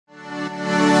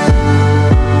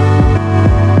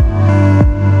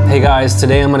guys,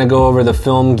 today I'm going to go over the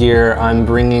film gear I'm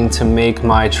bringing to make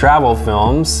my travel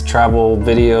films, travel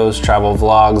videos, travel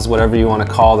vlogs, whatever you want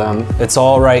to call them. It's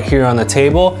all right here on the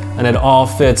table and it all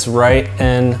fits right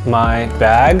in my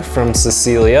bag from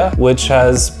Cecilia, which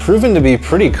has proven to be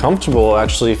pretty comfortable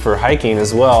actually for hiking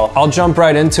as well. I'll jump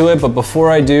right into it, but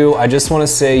before I do, I just want to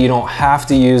say you don't have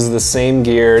to use the same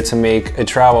gear to make a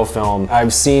travel film.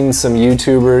 I've seen some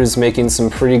YouTubers making some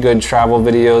pretty good travel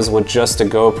videos with just a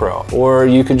GoPro, or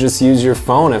you could just use your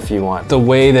phone if you want. The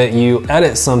way that you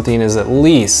edit something is at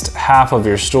least half of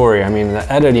your story. I mean,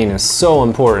 the editing is so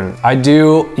important. I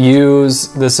do use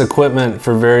this equipment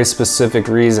for very specific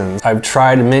reasons. I've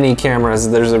tried many cameras.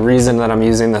 There's a reason that I'm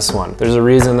using this one. There's a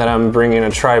reason that I'm bringing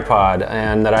a tripod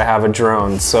and that I have a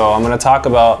drone. So I'm gonna talk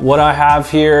about what I have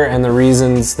here and the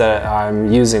reasons that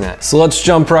I'm using it. So let's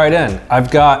jump right in.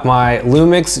 I've got my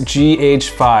Lumix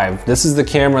GH5. This is the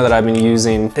camera that I've been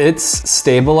using. Its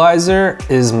stabilizer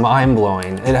is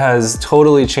mind-blowing. It has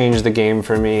totally changed the game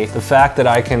for me. The fact that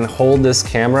I can hold this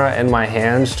camera in my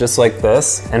hands just like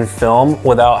this and film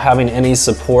without having any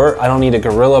support. I don't need a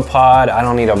gorilla pod, I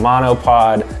don't need a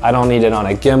monopod, I don't need it on a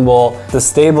gimbal. The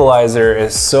stabilizer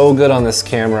is so good on this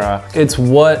camera. It's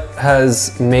what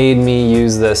has made me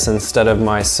use this instead of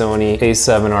my Sony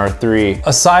a7R III.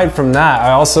 Aside from that,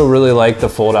 I also really like the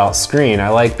fold-out screen. I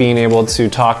like being able to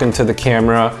talk into the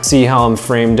camera, see how I'm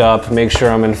framed up, make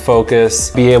sure I'm in focus,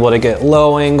 be able to get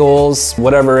low angles,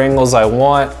 whatever angles I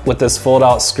want with this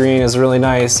fold-out screen is really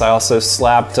nice. I also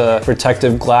slapped a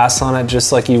protective glass on it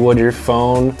just like you would your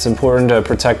phone. It's important to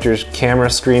protect your camera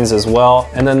screens as well.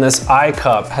 And then this eye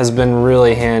cup has been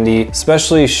really handy,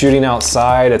 especially shooting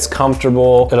outside. It's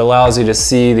comfortable. It allows you to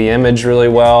see the image really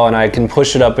well, and I can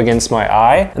push it up against my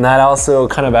eye, and that also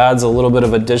kind of adds a little bit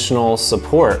of additional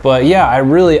support. But yeah,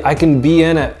 I can be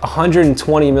in at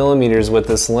 120 millimeters with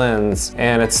this lens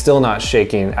and it's still not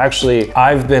shaking. Actually,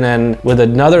 I've been in with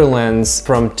another lens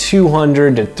from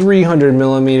 200 to 300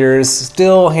 millimeters,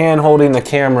 still hand holding the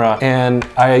camera, and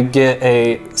I get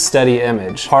a steady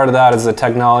image. Part of that is the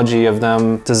technology of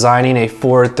them designing a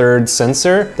 4/3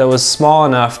 sensor that was small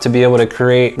enough to be able to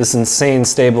create this insane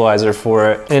stabilizer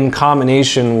for it in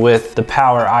combination with the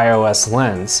Power iOS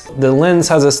lens. The lens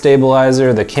has a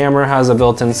stabilizer, the camera has a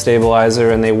built-in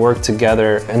stabilizer, and they work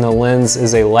together, and the lens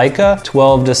is a Leica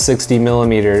 12 to 60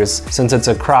 millimeters. Since it's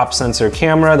a crop sensor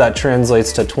camera, that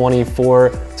translates to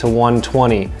 24 to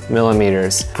 120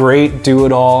 millimeters. Great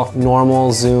do-it-all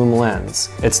normal zoom lens.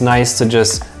 It's nice to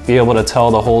just be able to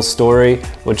tell the whole story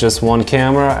with just one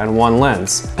camera and one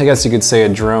lens. I guess you could say a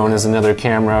drone is another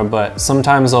camera, but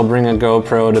sometimes I'll bring a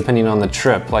GoPro depending on the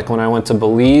trip. Like when I went to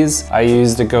Belize, I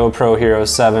used a GoPro Hero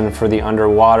 7 for the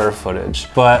underwater footage.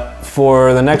 But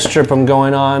for the next trip I'm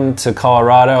going on to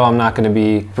Colorado, I'm not gonna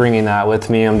be bringing that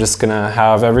with me. I'm just gonna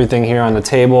have everything here on the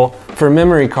table. For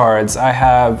memory cards, I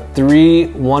have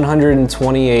 3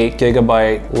 128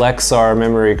 gigabyte Lexar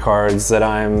memory cards that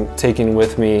I'm taking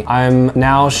with me. I'm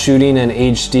now shooting in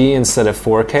HD instead of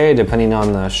 4K depending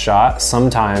on the shot.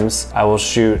 Sometimes I will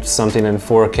shoot something in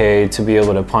 4K to be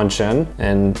able to punch in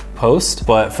and post,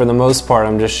 but for the most part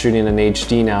I'm just shooting in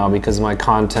HD now because my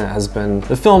content has been,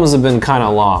 the films have been kind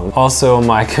of long. Also,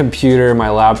 my computer, my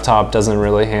laptop doesn't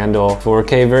really handle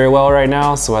 4K very well right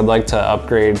now, so I'd like to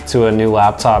upgrade to a new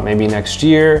laptop maybe next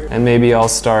year, and maybe I'll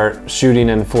start shooting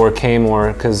in 4K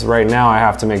more because right now I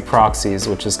have to make proxies,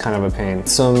 which is kind of a pain.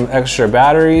 Some extra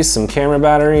batteries, some camera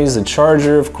batteries, a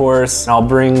charger of course. I'll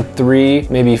bring 3,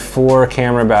 maybe 4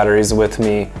 camera batteries with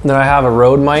me. Then I have a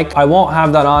Rode mic. I won't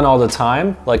have that on all the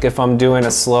time. Like if I'm doing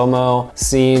a slow-mo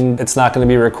scene, it's not going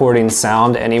to be recording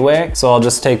sound anyway, so I'll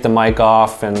just take the mic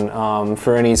off and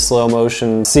for any slow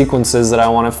motion sequences that I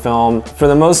want to film. For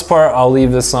the most part, I'll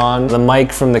leave this on. The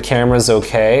mic from the camera is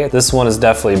okay. This one is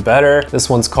definitely better. This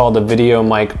one's called the Video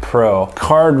Mic Pro.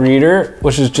 Card reader,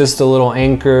 which is just a little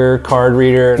Anchor card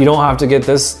reader. You don't have to get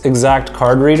this exact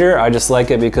card reader. I just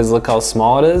like it because look how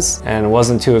small it is and it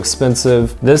wasn't too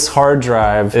expensive. This hard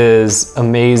drive is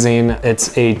amazing.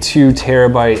 It's a 2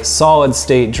 terabyte solid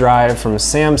state drive from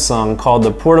Samsung called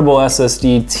the Portable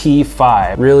SSD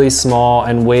T5. Really small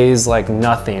and weighs like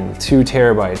nothing, 2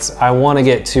 terabytes. I want to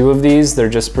get 2 of these. They're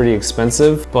just pretty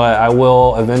expensive, but I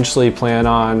will eventually plan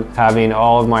on having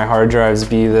all of my hard drives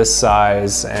be this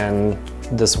size and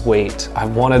this weight. I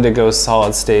wanted to go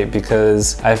solid state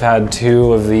because I've had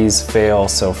 2 of these fail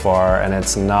so far and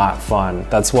it's not fun.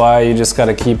 That's why you just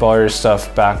gotta keep all your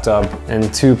stuff backed up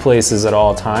in 2 places at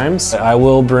all times. I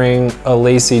will bring a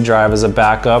Lacy drive as a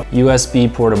backup, USB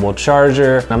portable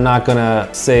charger. I'm not gonna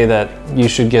say that you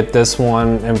should get this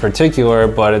one in particular,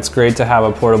 but it's great to have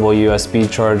a portable USB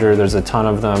charger. There's a ton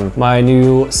of them. My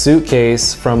new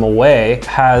suitcase from Away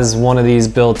has one of these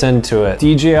built into it.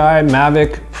 DJI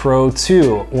Mavic Pro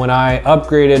 2. When I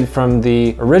upgraded from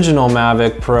the original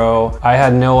Mavic Pro, I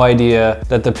had no idea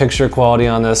that the picture quality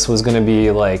on this was gonna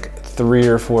be like 3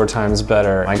 or 4 times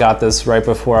better. I got this right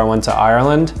before I went to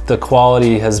Ireland. The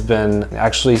quality has been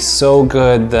actually so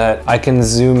good that I can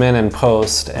zoom in and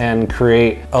post and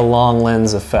create a long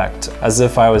lens effect as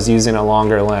if I was using a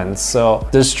longer lens. So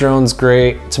this drone's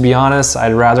great. To be honest,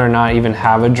 I'd rather not even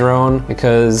have a drone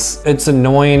because it's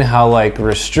annoying how like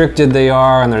restricted they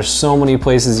are, and there's so many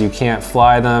places you can't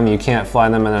fly them. You can't fly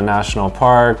them in a national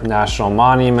park, national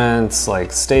monuments,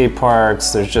 like state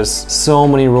parks. There's just so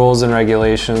many rules and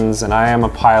regulations, and I am a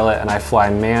pilot and I fly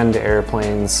manned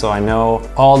airplanes, so I know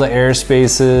all the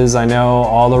airspaces, I know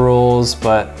all the rules,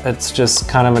 but it's just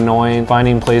kind of annoying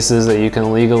finding places that you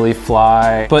can legally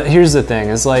fly. But here's the thing,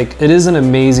 is like, it is an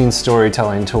amazing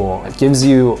storytelling tool. It gives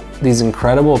you these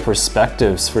incredible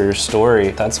perspectives for your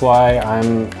story. That's why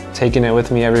I'm taking it with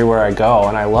me everywhere I go,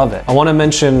 and I love it. I want to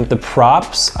mention the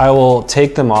props. I will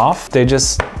take them off. They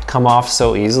just come off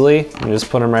so easily and just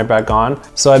put them right back on.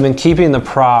 So I've been keeping the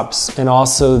props and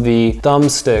also the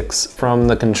thumbsticks from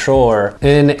the controller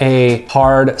in a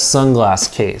hard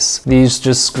sunglass case. These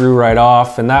just screw right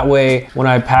off, and that way when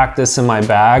I pack this in my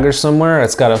bag or somewhere,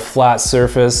 it's got a flat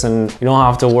surface and you don't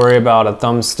have to worry about a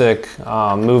thumbstick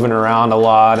moving around a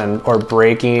lot or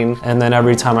breaking. And then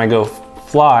every time I go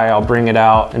fly, I'll bring it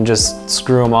out and just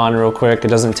screw them on real quick. It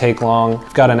doesn't take long.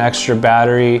 I've got an extra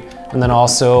battery and then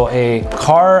also a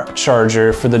car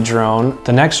charger for the drone.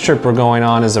 The next trip we're going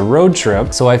on is a road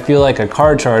trip, so I feel like a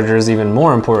car charger is even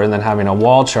more important than having a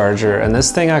wall charger, and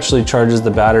this thing actually charges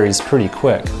the batteries pretty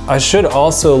quick. I should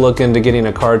also look into getting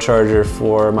a car charger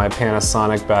for my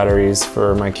Panasonic batteries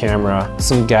for my camera.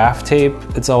 Some gaff tape.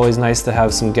 It's always nice to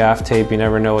have some gaff tape. You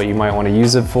never know what you might want to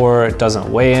use it for. It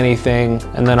doesn't weigh anything.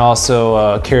 And then also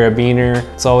a carabiner.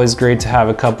 It's always great to have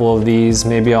a couple of these.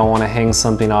 Maybe I'll want to hang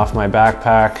something off my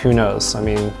backpack. Who knows? I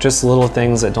mean, just little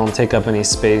things that don't take up any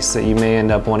space that you may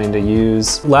end up wanting to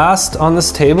use. Last on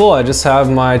this table, I just have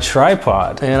my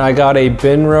tripod, and I got a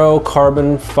Binro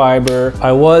carbon fiber.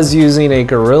 I was using a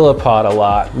GorillaPod a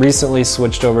lot. Recently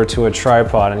switched over to a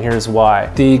tripod, and here's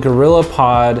why. The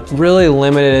GorillaPod really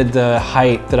limited the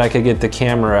height that I could get the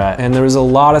camera at, and there was a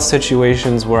lot of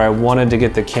situations where I wanted to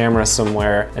get the camera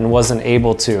somewhere and wasn't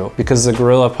able to because the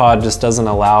GorillaPod just doesn't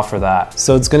allow for that.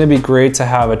 So it's gonna be great to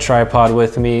have a tripod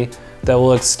with me that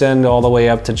will extend all the way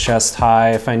up to chest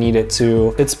high if I need it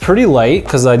to. It's pretty light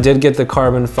because I did get the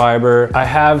carbon fiber. I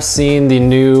have seen the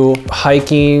new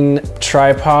hiking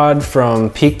tripod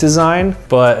from Peak Design,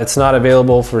 but it's not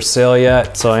available for sale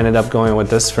yet, so I ended up going with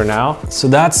this for now. So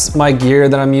that's my gear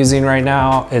that I'm using right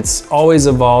now. It's always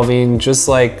evolving, just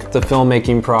like the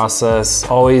filmmaking process,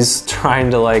 always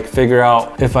trying to like figure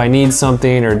out if I need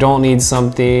something or don't need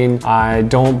something. I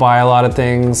don't buy a lot of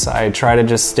things. I try to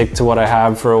just stick to what I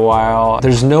have for a while.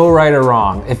 There's no right or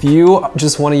wrong. If you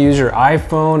just want to use your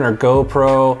iPhone or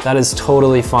GoPro, that is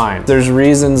totally fine. There's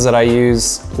reasons that I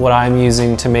use what I'm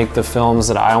using to make the films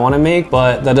that I want to make,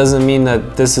 but that doesn't mean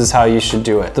that this is how you should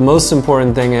do it. The most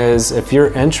important thing is if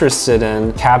you're interested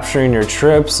in capturing your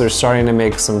trips or starting to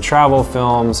make some travel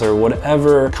films or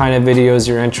whatever kind of videos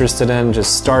you're interested in,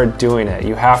 just start doing it.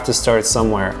 You have to start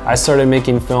somewhere. I started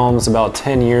making films about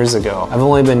 10 years ago. I've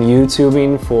only been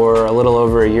YouTubing for a little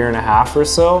over a year and a half or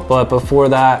so, but before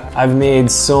that, I've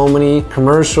made so many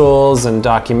commercials and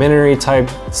documentary type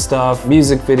stuff,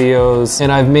 music videos,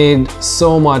 and I've made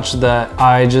so much that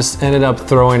I just ended up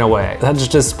throwing away. That's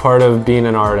just part of being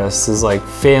an artist, is like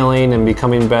failing and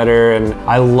becoming better, and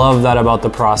I love that about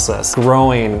the process.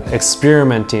 Growing,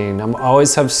 experimenting. I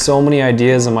always have so many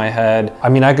ideas in my head. I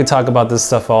mean, I could talk about this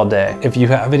stuff all day. If you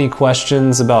have any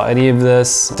questions about any of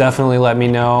this, definitely let me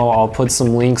know. I'll put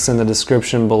some links in the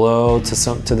description below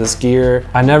to this gear.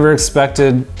 I never never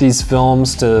expected these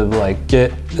films to like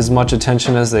get as much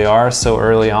attention as they are so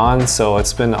early on, so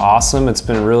it's been awesome. It's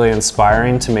been really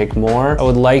inspiring to make more. I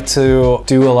would like to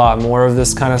do a lot more of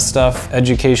this kind of stuff,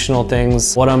 educational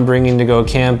things, what I'm bringing to go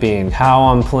camping, how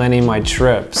I'm planning my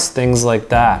trips, things like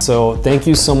that. So thank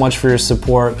you so much for your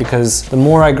support, because the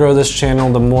more I grow this channel,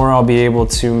 the more I'll be able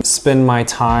to spend my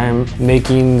time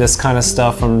making this kind of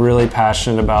stuff I'm really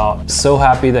passionate about. So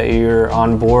happy that you're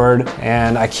on board,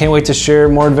 and I can't wait to share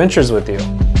more adventures with you.